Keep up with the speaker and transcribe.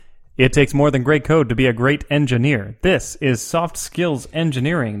It takes more than great code to be a great engineer. This is Soft Skills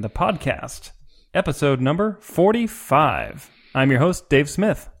Engineering, the podcast, episode number 45. I'm your host, Dave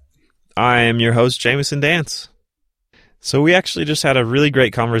Smith. I am your host, Jameson Dance. So we actually just had a really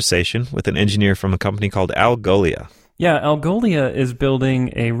great conversation with an engineer from a company called Algolia. Yeah, Algolia is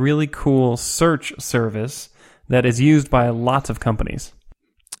building a really cool search service that is used by lots of companies.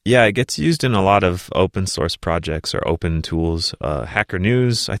 Yeah, it gets used in a lot of open source projects or open tools. Hacker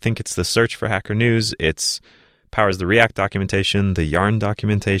News, I think it's the search for Hacker News. It powers the React documentation, the Yarn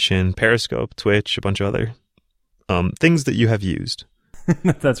documentation, Periscope, Twitch, a bunch of other things that you have used.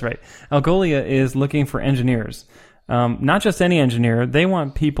 That's right. Algolia is looking for engineers. Not just any engineer. They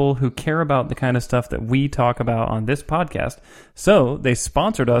want people who care about the kind of stuff that we talk about on this podcast. So they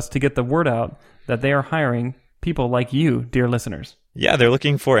sponsored us to get the word out that they are hiring people like you, dear listeners. Yeah, they're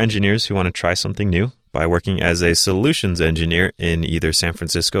looking for engineers who want to try something new by working as a solutions engineer in either San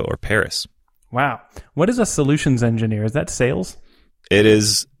Francisco or Paris. Wow. What is a solutions engineer? Is that sales? It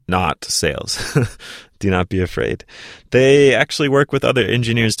is not sales. Do not be afraid. They actually work with other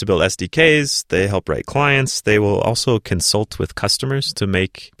engineers to build SDKs. They help write clients. They will also consult with customers to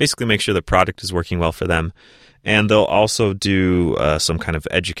basically make sure the product is working well for them. And they'll also do some kind of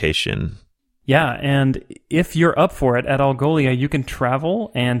education. Yeah, and if you're up for it at Algolia, you can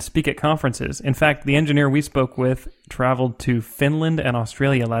travel and speak at conferences. In fact, the engineer we spoke with traveled to Finland and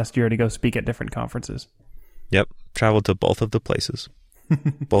Australia last year to go speak at different conferences. Yep, traveled to both of the places,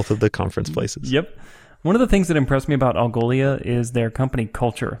 both of the conference places. Yep. One of the things that impressed me about Algolia is their company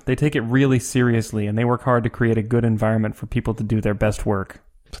culture. They take it really seriously, and they work hard to create a good environment for people to do their best work.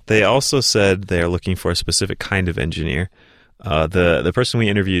 They also said they are looking for a specific kind of engineer. The person we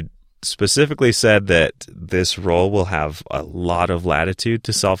interviewed specifically said that this role will have a lot of latitude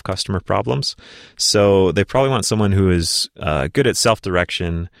to solve customer problems. So they probably want someone who is good at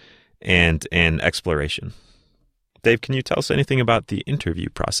self-direction and exploration. Dave, can you tell us anything about the interview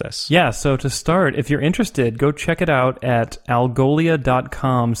process? Yeah, so to start, if you're interested, go check it out at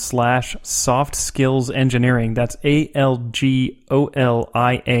algolia.com/softskillsengineering. That's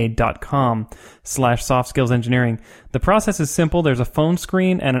ALGOLIA.com/softskillsengineering. The process is simple. There's a phone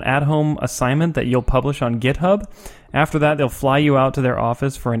screen and an at-home assignment that you'll publish on GitHub. After that, they'll fly you out to their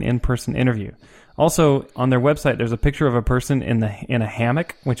office for an in-person interview. Also, on their website, there's a picture of a person in a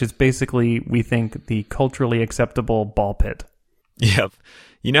hammock, which is basically, we think, the culturally acceptable ball pit. Yep.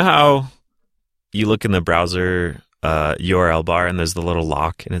 You know how you look in the browser URL bar and there's the little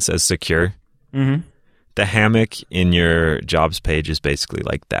lock and it says secure? Mm-hmm. The hammock in your jobs page is basically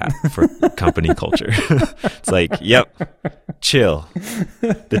like that for company culture. It's like, yep, chill.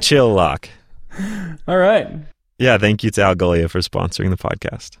 The chill lock. All right. Yeah, thank you to Algolia for sponsoring the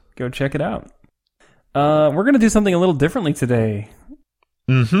podcast. Go check it out. We're going to do something a little differently today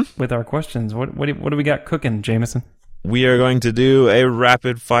with our questions. What do we got cooking, Jameson? We are going to do a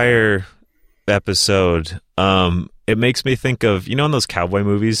rapid fire episode. It makes me think of, in those cowboy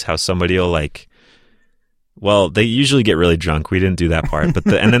movies, how somebody will they usually get really drunk. We didn't do that part, but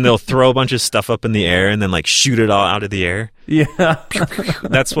and then they'll throw a bunch of stuff up in the air and then shoot it all out of the air. Yeah.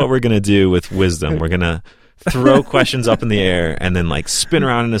 That's what we're going to do with wisdom. We're going to throw questions up in the air and then spin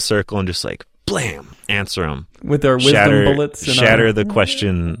around in a circle and just blam, answer them. With our wisdom bullets. Shatter the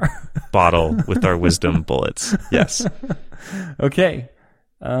question bottle with our wisdom bullets. Yes. Okay.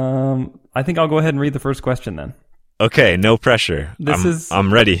 I think I'll go ahead and read the first question then. Okay, no pressure.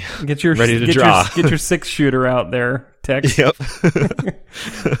 I'm ready. Ready to draw. Get your 6-shooter out there, Tex. Yep.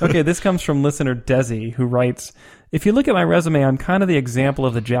 Okay, this comes from listener Desi, who writes, if you look at my resume, I'm kind of the example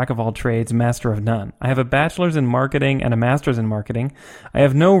of the jack of all trades, master of none. I have a bachelor's in marketing and a master's in marketing. I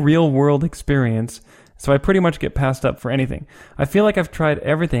have no real-world experience, so I pretty much get passed up for anything. I feel like I've tried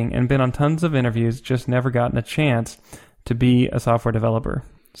everything and been on tons of interviews, just never gotten a chance to be a software developer.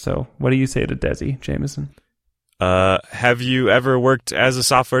 So what do you say to Desi, Jameson? Have you ever worked as a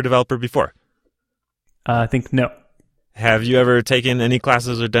software developer before? I think no. Have you ever taken any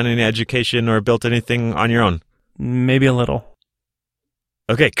classes or done any education or built anything on your own? Maybe a little.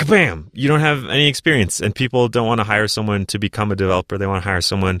 Okay, kabam! You don't have any experience, and people don't want to hire someone to become a developer. They want to hire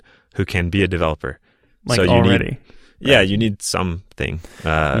someone who can be a developer. So already. You need something.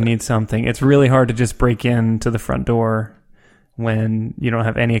 You need something. It's really hard to just break into the front door when you don't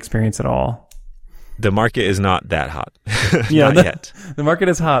have any experience at all. The market is not that hot. Yeah, not yet. The market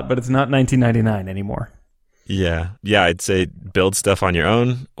is hot, but it's not 1999 anymore. Yeah, I'd say build stuff on your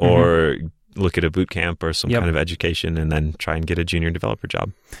own or look at a boot camp or some kind of education and then try and get a junior developer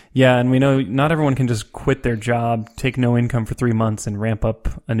job. Yeah, and we know not everyone can just quit their job, take no income for 3 months and ramp up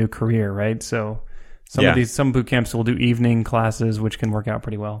a new career, right? So some boot camps will do evening classes, which can work out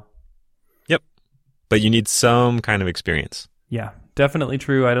pretty well. But you need some kind of experience. Yeah, definitely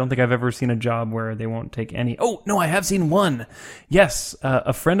true. I don't think I've ever seen a job where they won't take any. Oh, no, I have seen one. Yes,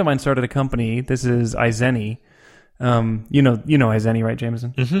 a friend of mine started a company. This is Izeni. You know Izeni, right,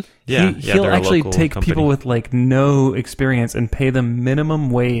 Jameson? Mm-hmm. Yeah, he'll they're actually a local take company. people with like no experience and pay them minimum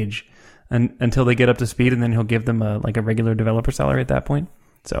wage until they get up to speed, and then he'll give them a regular developer salary at that point.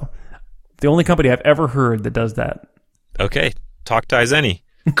 So, the only company I've ever heard that does that. Okay, talk to Izeni.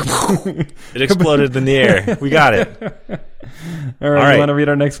 It exploded in the air. We got it. All right. You want to read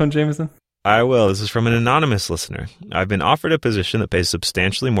our next one, Jameson? I will. This is from an anonymous listener. I've been offered a position that pays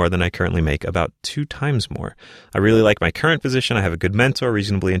substantially more than I currently make, about 2 times more. I really like my current position. I have a good mentor,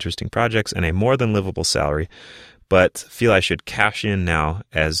 reasonably interesting projects, and a more than livable salary, but feel I should cash in now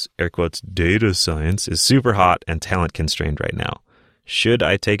as, air quotes, data science is super hot and talent constrained right now. Should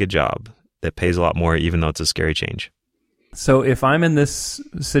I take a job that pays a lot more, even though it's a scary change? So if I'm in this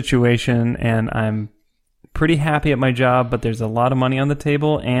situation and I'm pretty happy at my job, but there's a lot of money on the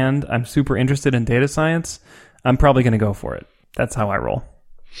table and I'm super interested in data science, I'm probably going to go for it. That's how I roll.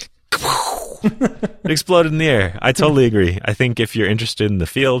 It exploded in the air. I totally agree. I think if you're interested in the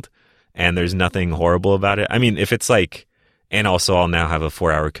field and there's nothing horrible about it, I mean, if it's like, and also I'll now have a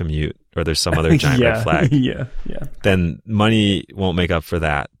 4-hour commute or there's some other giant red flag, yeah, then money won't make up for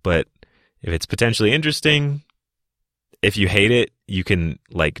that. But if it's potentially interesting, if you hate it, you can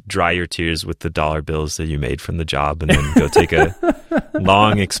like dry your tears with the dollar bills that you made from the job and then go take a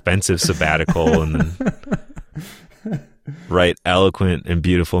long, expensive sabbatical and then write eloquent and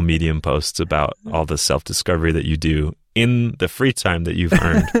beautiful Medium posts about all the self-discovery that you do in the free time that you've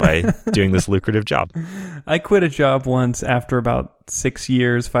earned by doing this lucrative job. I quit a job once after about 5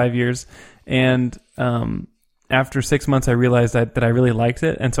 years, and after 6 months I realized that I really liked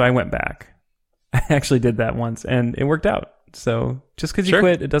it, and so I went back. I actually did that once, and it worked out. So just because you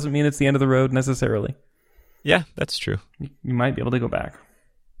quit, it doesn't mean it's the end of the road necessarily. Yeah, that's true. You might be able to go back.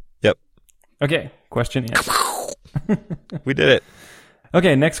 Yep. Okay, question answered. We did it.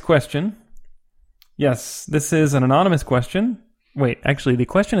 Okay, next question. Yes, this is an anonymous question. Wait, actually, the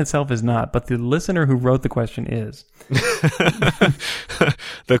question itself is not, but the listener who wrote the question is.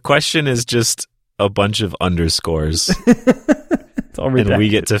 The question is just a bunch of underscores. It's all redacted. And we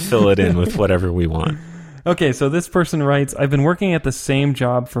get to fill it in with whatever we want. Okay, so this person writes, I've been working at the same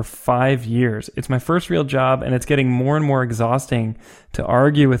job for 5 years. It's my first real job, and it's getting more and more exhausting to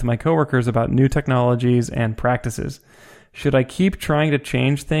argue with my coworkers about new technologies and practices. Should I keep trying to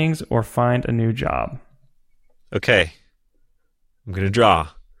change things or find a new job? Okay. I'm going to draw.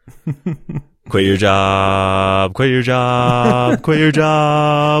 Quit your job. Quit your job. Quit your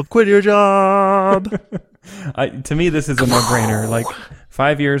job. Quit your job. To me, this is a no-brainer. Like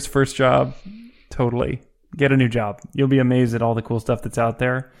 5 years, first job, totally. Get a new job. You'll be amazed at all the cool stuff that's out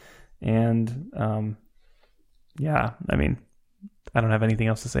there. And yeah, I mean, I don't have anything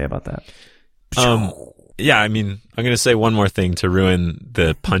else to say about that. Yeah, I mean, I'm going to say one more thing to ruin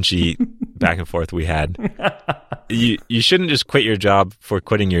the punchy back and forth we had. You shouldn't just quit your job for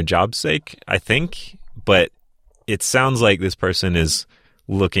quitting your job's sake, I think. But it sounds like this person is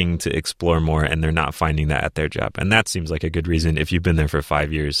looking to explore more and they're not finding that at their job. And that seems like a good reason if you've been there for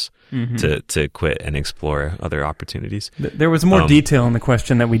 5 years to quit and explore other opportunities. There was more detail in the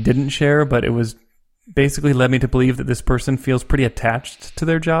question that we didn't share, but it was basically led me to believe that this person feels pretty attached to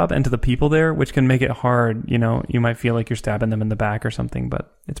their job and to the people there, which can make it hard. You know, you might feel like you're stabbing them in the back or something,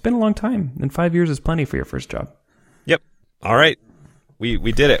 but it's been a long time, and 5 years is plenty for your first job. Yep. All right. We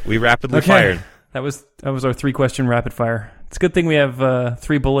did it. We rapidly fired. That was our 3-question rapid fire. It's a good thing we have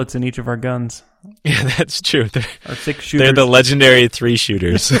 3 bullets in each of our guns. Yeah, that's true. Our 6 shooters. They're the legendary 3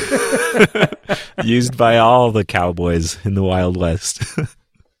 shooters used by all the cowboys in the Wild West.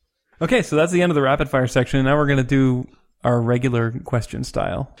 Okay, so that's the end of the rapid fire section. Now we're going to do our regular question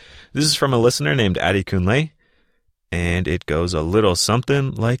style. This is from a listener named Adi Kunle, and it goes a little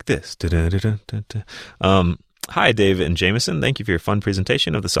something like this. Hi, Dave and Jameson. Thank you for your fun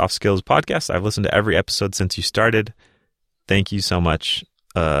presentation of the Soft Skills podcast. I've listened to every episode since you started. Thank you so much.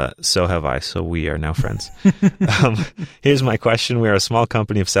 So have I. So we are now friends. Here's my question. We are a small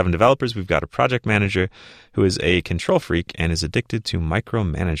company of 7 developers. We've got a project manager who is a control freak and is addicted to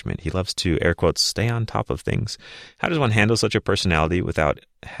micromanagement. He loves to, air quotes, stay on top of things. How does one handle such a personality without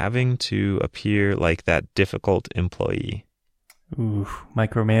having to appear like that difficult employee? Ooh,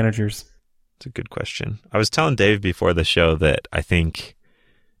 micromanagers. It's a good question. I was telling Dave before the show that I think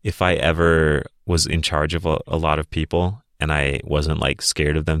if I ever was in charge of a lot of people and I wasn't like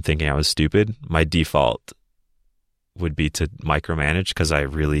scared of them thinking I was stupid, my default would be to micromanage because I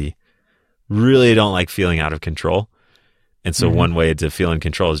really, really don't like feeling out of control. And so one way to feel in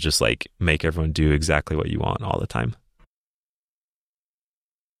control is just like make everyone do exactly what you want all the time.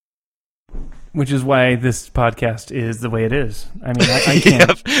 Which is why this podcast is the way it is. I mean, I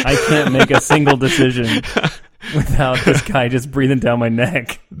can't I can't make a single decision without this guy just breathing down my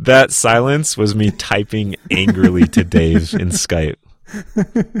neck. That silence was me typing angrily to Dave in Skype.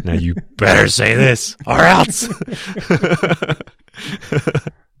 Now you better say this or else.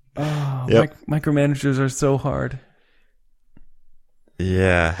 Micromanagers are so hard.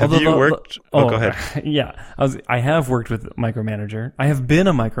 Yeah. Have you worked? Go ahead. Yeah. I have worked with micromanager. I have been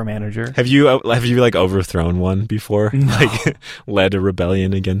a micromanager. Have you like overthrown one before? No. Like led a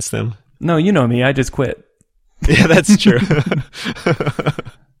rebellion against them? No, you know me. I just quit. Yeah, that's true.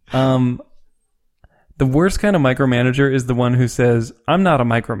 The worst kind of micromanager is the one who says, "I'm not a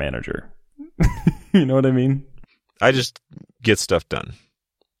micromanager." You know what I mean? I just get stuff done.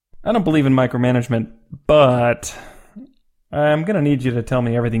 I don't believe in micromanagement, but I'm going to need you to tell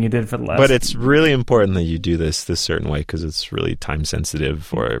me everything you did for the last... But it's really important that you do this certain way because it's really time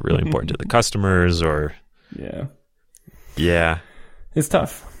sensitive or really important to the customers or... Yeah. It's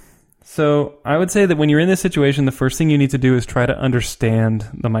tough. So I would say that when you're in this situation, the first thing you need to do is try to understand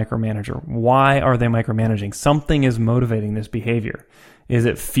the micromanager. Why are they micromanaging? Something is motivating this behavior. Is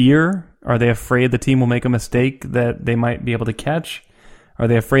it fear? Are they afraid the team will make a mistake that they might be able to catch? Are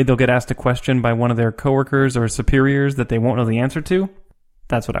they afraid they'll get asked a question by one of their coworkers or superiors that they won't know the answer to?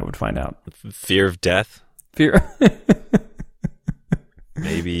 That's what I would find out. Fear of death? Fear.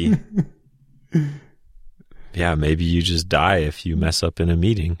 Maybe. Yeah, maybe you just die if you mess up in a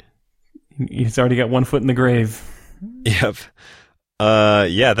meeting. He's already got one foot in the grave. Yep.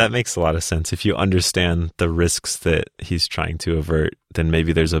 Yeah, that makes a lot of sense. If you understand the risks that he's trying to avert, then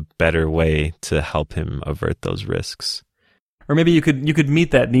maybe there's a better way to help him avert those risks. Or maybe you could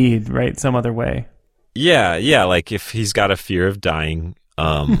meet that need, right? Some other way. Yeah. Like if he's got a fear of dying,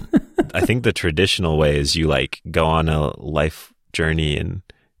 I think the traditional way is you like go on a life journey and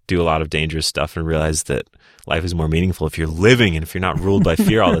do a lot of dangerous stuff and realize that life is more meaningful if you're living and if you're not ruled by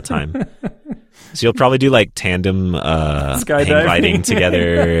fear all the time. So you'll probably do like tandem hang gliding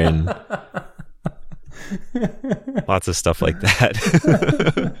together and lots of stuff like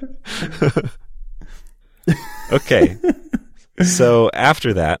that. Okay. So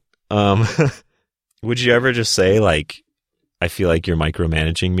after that, would you ever just say like, I feel like you're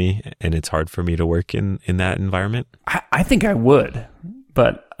micromanaging me and it's hard for me to work in that environment? I think I would,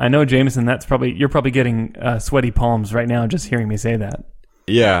 but I know, Jameson, you're probably getting sweaty palms right now just hearing me say that.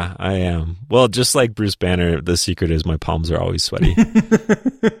 Yeah, I am. Well, just like Bruce Banner, the secret is my palms are always sweaty.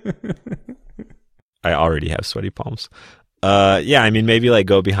 I already have sweaty palms. Yeah, I mean, maybe like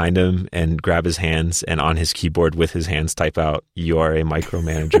go behind him and grab his hands and on his keyboard with his hands type out, "You are a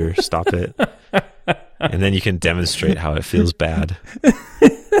micromanager, stop it." And then you can demonstrate how it feels bad.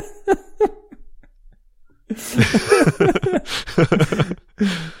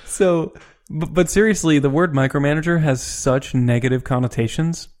 So, but seriously, the word micromanager has such negative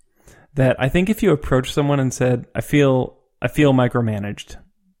connotations that I think if you approach someone and said, I feel micromanaged,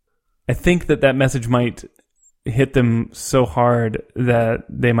 I think that message might hit them so hard that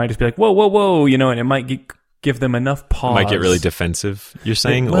they might just be like, whoa, you know, and it might give them enough pause. It might get really defensive, you're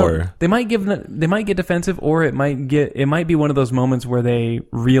saying? Or they might get defensive, or it might be one of those moments where they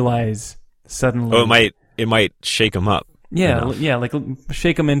realize suddenly. Oh, it might shake them up. Yeah, enough. Yeah, like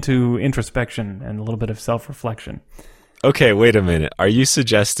shake them into introspection and a little bit of self-reflection. Okay, wait a minute. Are you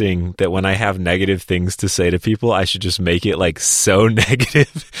suggesting that when I have negative things to say to people, I should just make it like so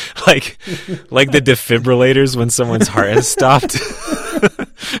negative? like the defibrillators when someone's heart has stopped?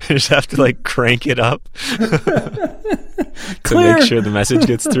 You just have to like crank it up to make sure the message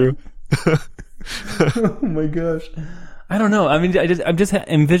gets through. Oh my gosh. I don't know. I mean, I'm just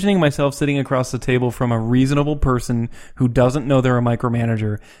envisioning myself sitting across the table from a reasonable person who doesn't know they're a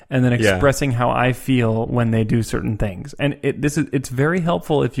micromanager, and then expressing how I feel when they do certain things. And it's very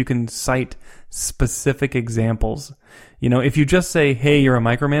helpful if you can cite specific examples. You know, if you just say, "Hey, you're a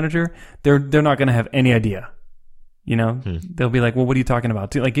micromanager," they're not going to have any idea. You know, they'll be like, "Well, what are you talking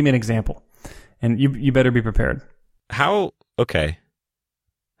about?" Like, give me an example, and you better be prepared. How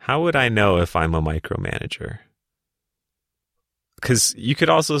would I know if I'm a micromanager? Because you could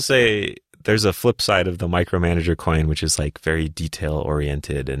also say there's a flip side of the micromanager coin, which is like very detail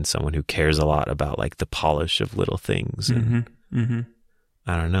oriented and someone who cares a lot about like the polish of little things. And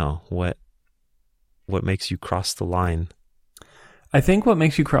I don't know what makes you cross the line. I think what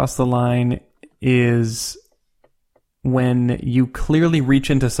makes you cross the line is when you clearly reach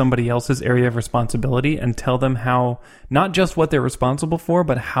into somebody else's area of responsibility and tell them how, not just what they're responsible for,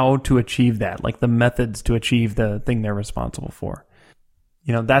 but how to achieve that, like the methods to achieve the thing they're responsible for.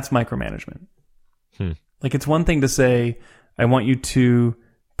 That's micromanagement. Like, it's one thing to say, I want you to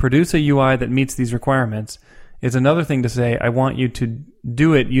produce a UI that meets these requirements. It's another thing to say, I want you to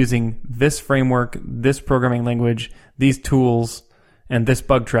do it using this framework, this programming language, these tools, and this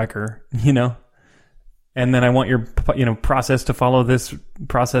bug tracker, And then I want your, process to follow this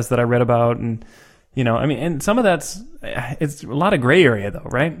process that I read about. And, and some of it's a lot of gray area though,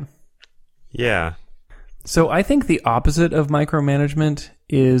 right? Yeah. So I think the opposite of micromanagement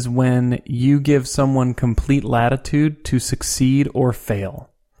is when you give someone complete latitude to succeed or fail,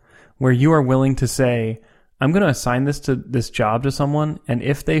 where you are willing to say, I'm going to assign this job to someone, and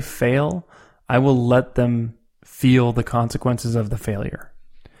if they fail, I will let them feel the consequences of the failure.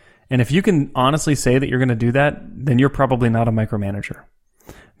 And if you can honestly say that you're going to do that, then you're probably not a micromanager.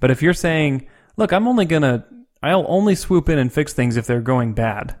 But if you're saying, look, I'll only swoop in and fix things if they're going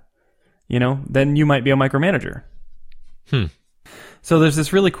bad, then you might be a micromanager. So there's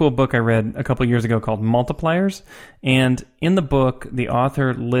this really cool book I read a couple years ago called Multipliers. And in the book, the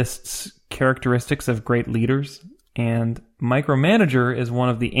author lists characteristics of great leaders. And micromanager is one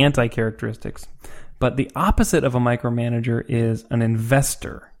of the anti-characteristics. But the opposite of a micromanager is an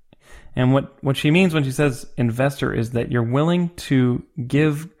investor. And what she means when she says investor is that you're willing to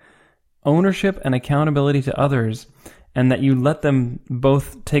give ownership and accountability to others, and that you let them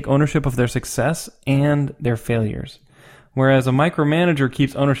both take ownership of their success and their failures. Whereas a micromanager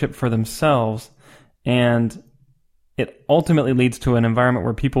keeps ownership for themselves, and it ultimately leads to an environment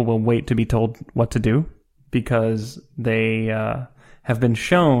where people will wait to be told what to do because they have been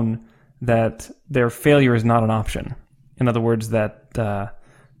shown that their failure is not an option. In other words, that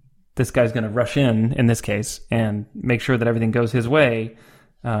this guy's going to rush in this case, and make sure that everything goes his way,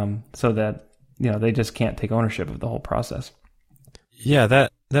 so that they just can't take ownership of the whole process. Yeah,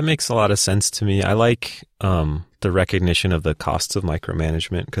 that makes a lot of sense to me. I like the recognition of the costs of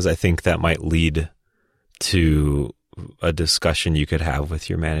micromanagement, because I think that might lead to a discussion you could have with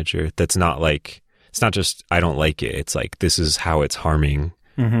your manager that's not like, it's not just, I don't like it. It's like, this is how it's harming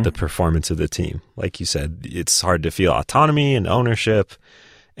the performance of the team. Like you said, it's hard to feel autonomy and ownership,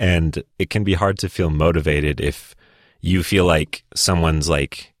 and it can be hard to feel motivated if you feel like someone's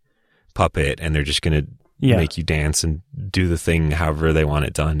like puppet and they're just going to make you dance and do the thing however they want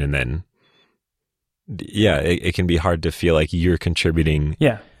it done. And then, it can be hard to feel like you're contributing.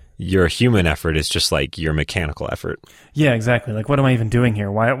 Yeah. Your human effort is just like your mechanical effort. Yeah, exactly. Like, what am I even doing here?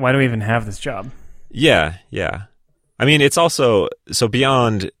 Why do I even have this job? Yeah. I mean, it's also, so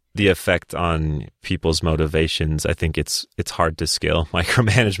beyond the effect on people's motivations, I think it's hard to scale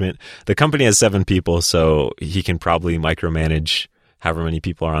micromanagement. The company has 7 people, so he can probably micromanage however many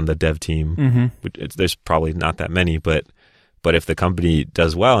people are on the dev team. There's probably not that many, but if the company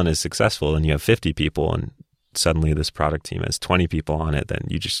does well and is successful and you have 50 people and suddenly this product team has 20 people on it, then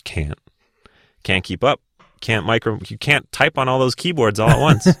you just can't keep up. You can't type on all those keyboards all at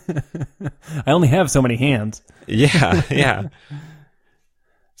once. I only have so many hands. Yeah.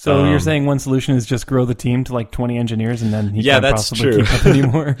 So you're saying one solution is just grow the team to like 20 engineers, and then he can't possibly keep up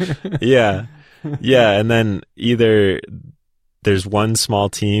anymore. Yeah. And then either there's one small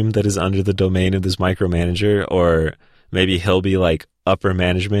team that is under the domain of this micromanager, or maybe he'll be like upper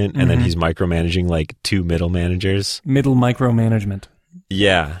management, and then he's micromanaging like 2 middle managers. Middle micromanagement.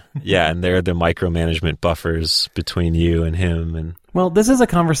 Yeah, and they're the micromanagement buffers between you and him. And well, this is a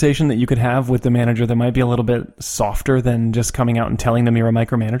conversation that you could have with the manager that might be a little bit softer than just coming out and telling them you're a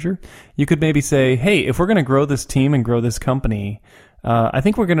micromanager. You could maybe say, hey, if we're going to grow this team and grow this company, I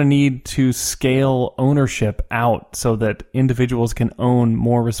think we're going to need to scale ownership out so that individuals can own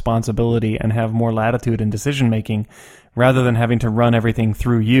more responsibility and have more latitude in decision making, rather than having to run everything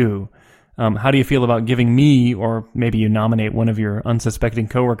through you. How do you feel about giving me, or maybe you nominate one of your unsuspecting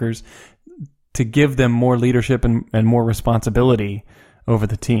coworkers, to give them more leadership and more responsibility over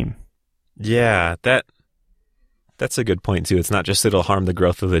the team? Yeah, that's a good point too. It's not just it'll harm the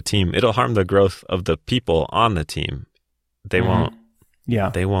growth of the team; it'll harm the growth of the people on the team. They won't. Yeah,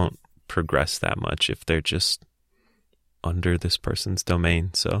 they won't progress that much if they're just under this person's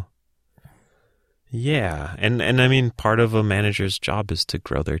domain. So, yeah, and I mean, part of a manager's job is to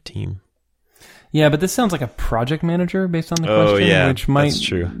grow their team. Yeah, but this sounds like a project manager based on the question, which that's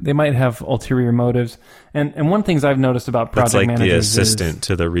true. They might have ulterior motives. And one of the things I've noticed about project managers the assistant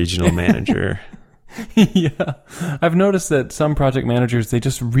to the regional manager. Yeah. I've noticed that some project managers, they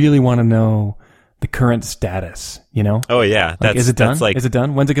just really want to know the current status, Oh, yeah. Like, is it done? Is it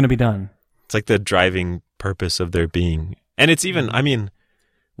done? When's it going to be done? It's like the driving purpose of their being. And it's even, I mean,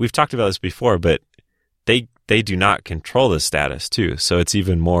 we've talked about this before, but they do not control the status too. So it's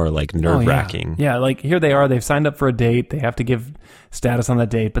even more like nerve-wracking. Yeah, like here they are, they've signed up for a date, they have to give status on that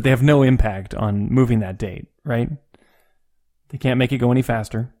date, but they have no impact on moving that date, right? They can't make it go any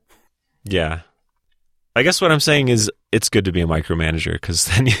faster. Yeah. I guess what I'm saying is it's good to be a micromanager because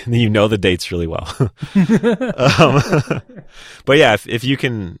then you know the dates really well. But yeah, if you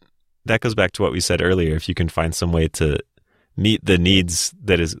can, that goes back to what we said earlier. If you can find some way to meet the needs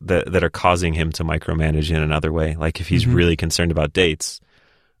that are causing him to micromanage in another way, like if he's really concerned about dates,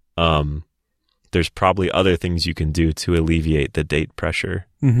 there's probably other things you can do to alleviate the date pressure.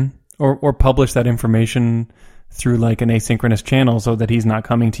 Or publish that information through like an asynchronous channel so that he's not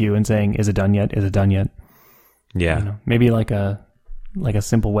coming to you and saying, "Is it done yet? Is it done yet?" Yeah. You know, maybe like a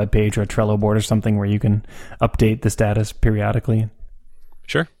simple web page or a Trello board or something where you can update the status periodically.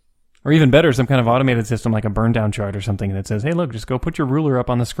 Sure. Or even better, some kind of automated system like a burn down chart or something that says, "Hey, look, just go put your ruler up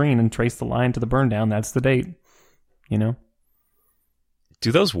on the screen and trace the line to the burn down. That's the date." You know?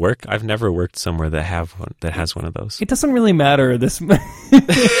 Do those work? I've never worked somewhere that has one of those. It doesn't really matter in this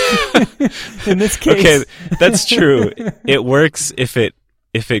case. Okay, that's true. It works if it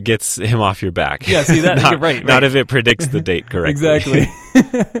gets him off your back. Yeah, see that? You're right. Not if it predicts the date correctly. Exactly.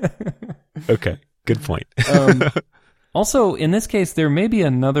 Okay, good point. Also, in this case, there may be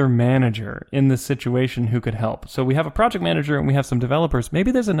another manager in this situation who could help. So we have a project manager and we have some developers. Maybe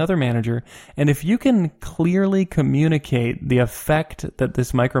there's another manager. And if you can clearly communicate the effect that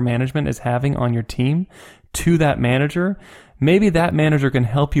this micromanagement is having on your team to that manager, maybe that manager can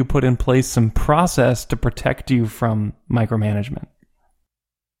help you put in place some process to protect you from micromanagement.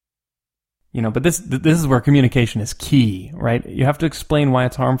 You know, but this is where communication is key, right? You have to explain why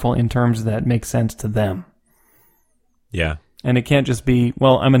it's harmful in terms that make sense to them. Yeah. And it can't just be,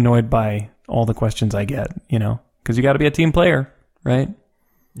 well, I'm annoyed by all the questions I get, you know, because you got to be a team player, right?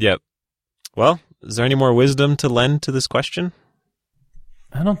 Yep. Well, is there any more wisdom to lend to this question?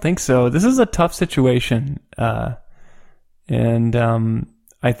 I don't think so. This is a tough situation. And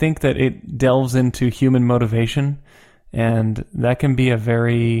I think that it delves into human motivation, and that can be a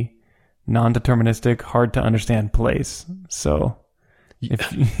very non-deterministic, hard to understand place. So,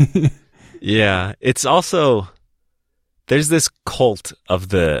 yeah, it's also, there's this cult of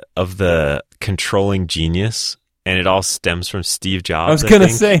the controlling genius, and it all stems from Steve Jobs. I was going to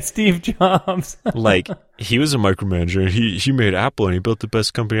say Steve Jobs. Like, he was a micromanager. He made Apple, and he built the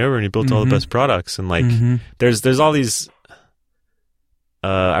best company ever, and he built all the best products. And like, there's all these.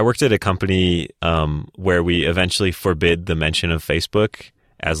 I worked at a company where we eventually forbid the mention of Facebook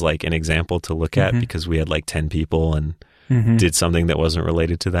as like an example to look at because we had like 10 people and did something that wasn't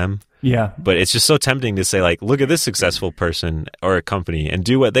related to them. Yeah. But it's just so tempting to say like, look at this successful person or a company and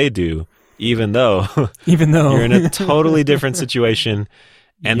do what they do, even though you're in a totally different situation.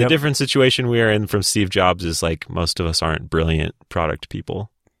 And the different situation we are in from Steve Jobs is like, most of us aren't brilliant product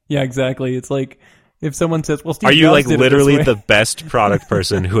people. Yeah, exactly. It's like, if someone says, well, Steve Are you Jobs like did literally it this way. the best product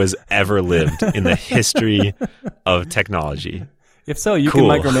person who has ever lived in the history of technology? If so, you Cool.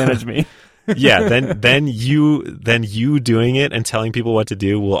 can micromanage me. Yeah, then you doing it and telling people what to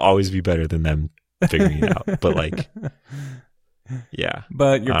do will always be better than them figuring it out. But like, yeah.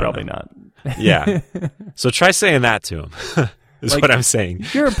 But you're probably not. Yeah. So try saying that to him. Is Like, what I'm saying.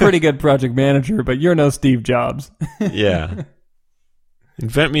 You're a pretty good project manager, but you're no Steve Jobs. Yeah.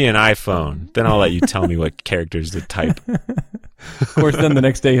 Invent me an iPhone, then I'll let you tell me what characters to type. Of course, then the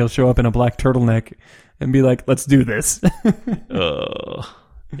next day he'll show up in a black turtleneck and be like, let's do this.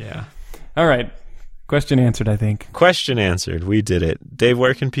 Yeah. All right. Question answered, I think. Question answered. We did it. Dave,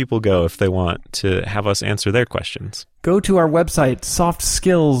 where can people go if they want to have us answer their questions? Go to our website,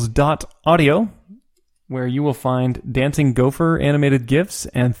 softskills.audio, where you will find dancing gopher animated GIFs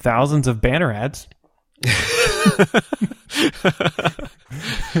and thousands of banner ads.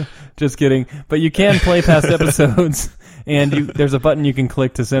 Just kidding. But you can play past episodes, and there's a button you can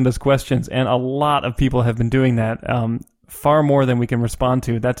click to send us questions, and a lot of people have been doing that, far more than we can respond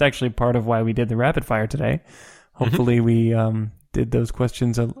to. That's actually part of why we did the rapid fire today. Hopefully we did those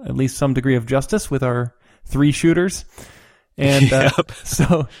questions at least some degree of justice with our 3 shooters. And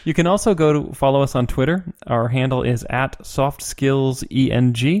so you can also go to follow us on Twitter. Our handle is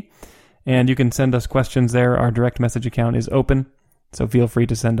 @SoftSkillsENG. And you can send us questions there. Our direct message account is open, so feel free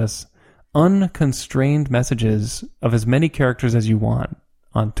to send us unconstrained messages of as many characters as you want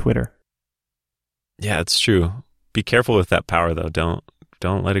on Twitter. Yeah, it's true. Be careful with that power, though. Don't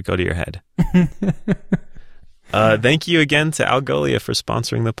let it go to your head. Thank you again to Algolia for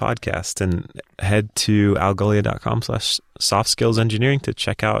sponsoring the podcast, and head to algolia.com/softskillsengineering to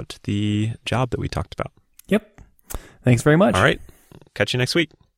check out the job that we talked about. Thanks very much. All right. Catch you next week.